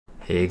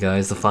Hey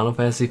guys, the Final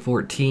Fantasy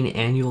XIV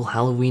annual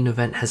Halloween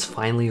event has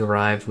finally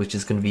arrived, which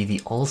is going to be the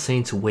All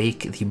Saints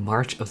Wake, the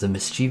March of the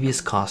Mischievous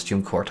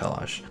Costume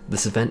Cortege.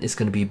 This event is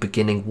going to be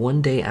beginning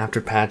one day after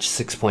patch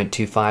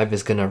 6.25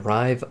 is going to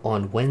arrive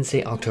on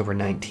Wednesday, October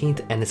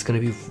 19th, and it's going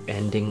to be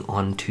ending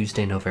on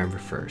Tuesday, November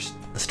 1st.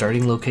 The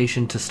starting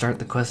location to start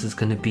the quest is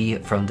going to be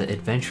from the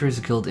Adventurers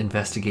Guild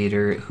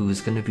Investigator, who is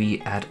going to be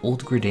at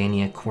Old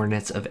Gridania,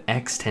 coordinates of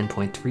X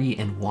 10.3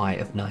 and Y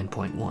of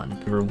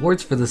 9.1. The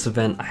rewards for this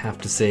event, I have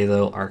to say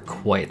though, are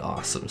quite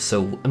awesome.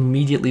 So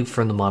immediately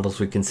from the models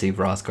we can see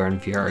Rosgar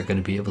and VR are going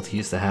to be able to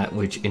use the hat,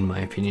 which in my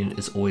opinion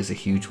is always a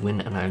huge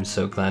win, and I'm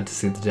so glad to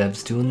see the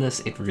devs doing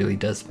this. It really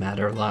does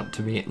matter a lot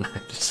to me, and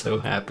I'm just so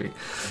happy.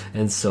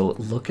 And so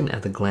looking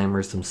at the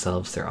glamours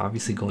themselves, they're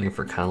obviously going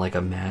for kind of like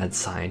a mad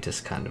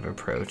scientist kind of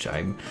approach.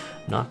 I'm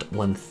not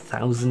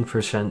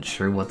 1000%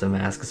 sure what the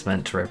mask is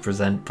meant to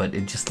represent, but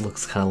it just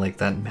looks kind of like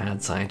that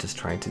mad scientist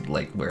trying to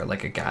like wear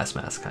like a gas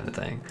mask kind of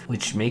thing,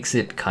 which makes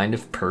it kind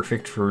of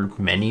perfect for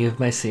many of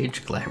my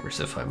Sage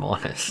glamours, if I'm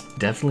honest.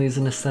 Definitely is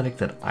an aesthetic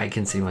that I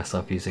can see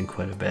myself using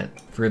quite a bit.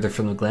 Further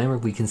from the glamour,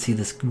 we can see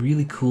this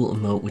really cool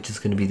emote, which is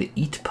going to be the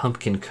Eat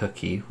Pumpkin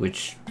Cookie,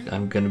 which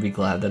I'm going to be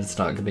glad that it's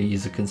not going to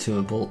use a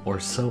consumable,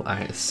 or so I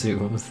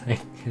assume,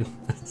 thank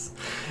goodness.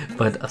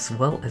 But as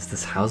well as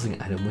this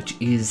housing item, which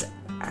is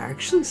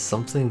actually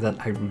something that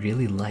I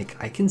really like.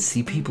 I can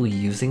see people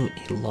using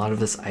a lot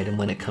of this item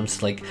when it comes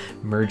to like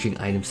merging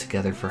items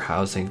together for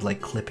housing,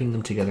 like clipping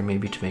them together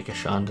maybe to make a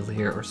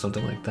chandelier or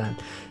something like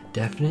that.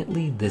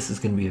 Definitely this is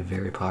going to be a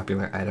very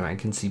popular item. I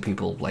can see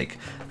people like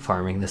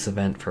farming this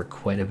event for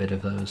quite a bit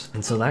of those.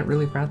 And so that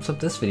really wraps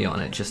up this video on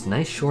it. Just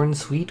nice, short and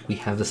sweet. We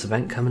have this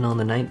event coming on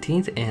the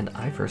 19th, and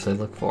I personally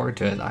look forward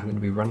to it. I'm going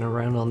to be running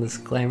around on this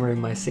glamour in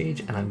my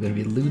Sage, and I'm going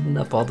to be looting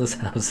up all this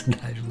housing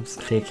items.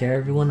 Take care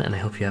everyone, and I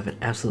hope you have an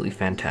absolutely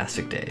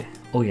fantastic day.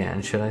 Oh yeah,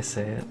 and should I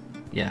say it?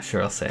 Yeah,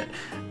 sure, I'll say it.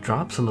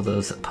 Drop some of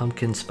those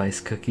pumpkin spice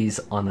cookies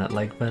on that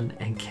like button,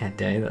 and can't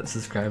dang that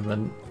subscribe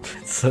button.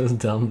 It's so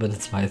dumb, but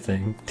it's my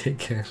thing. Take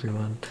care,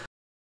 everyone.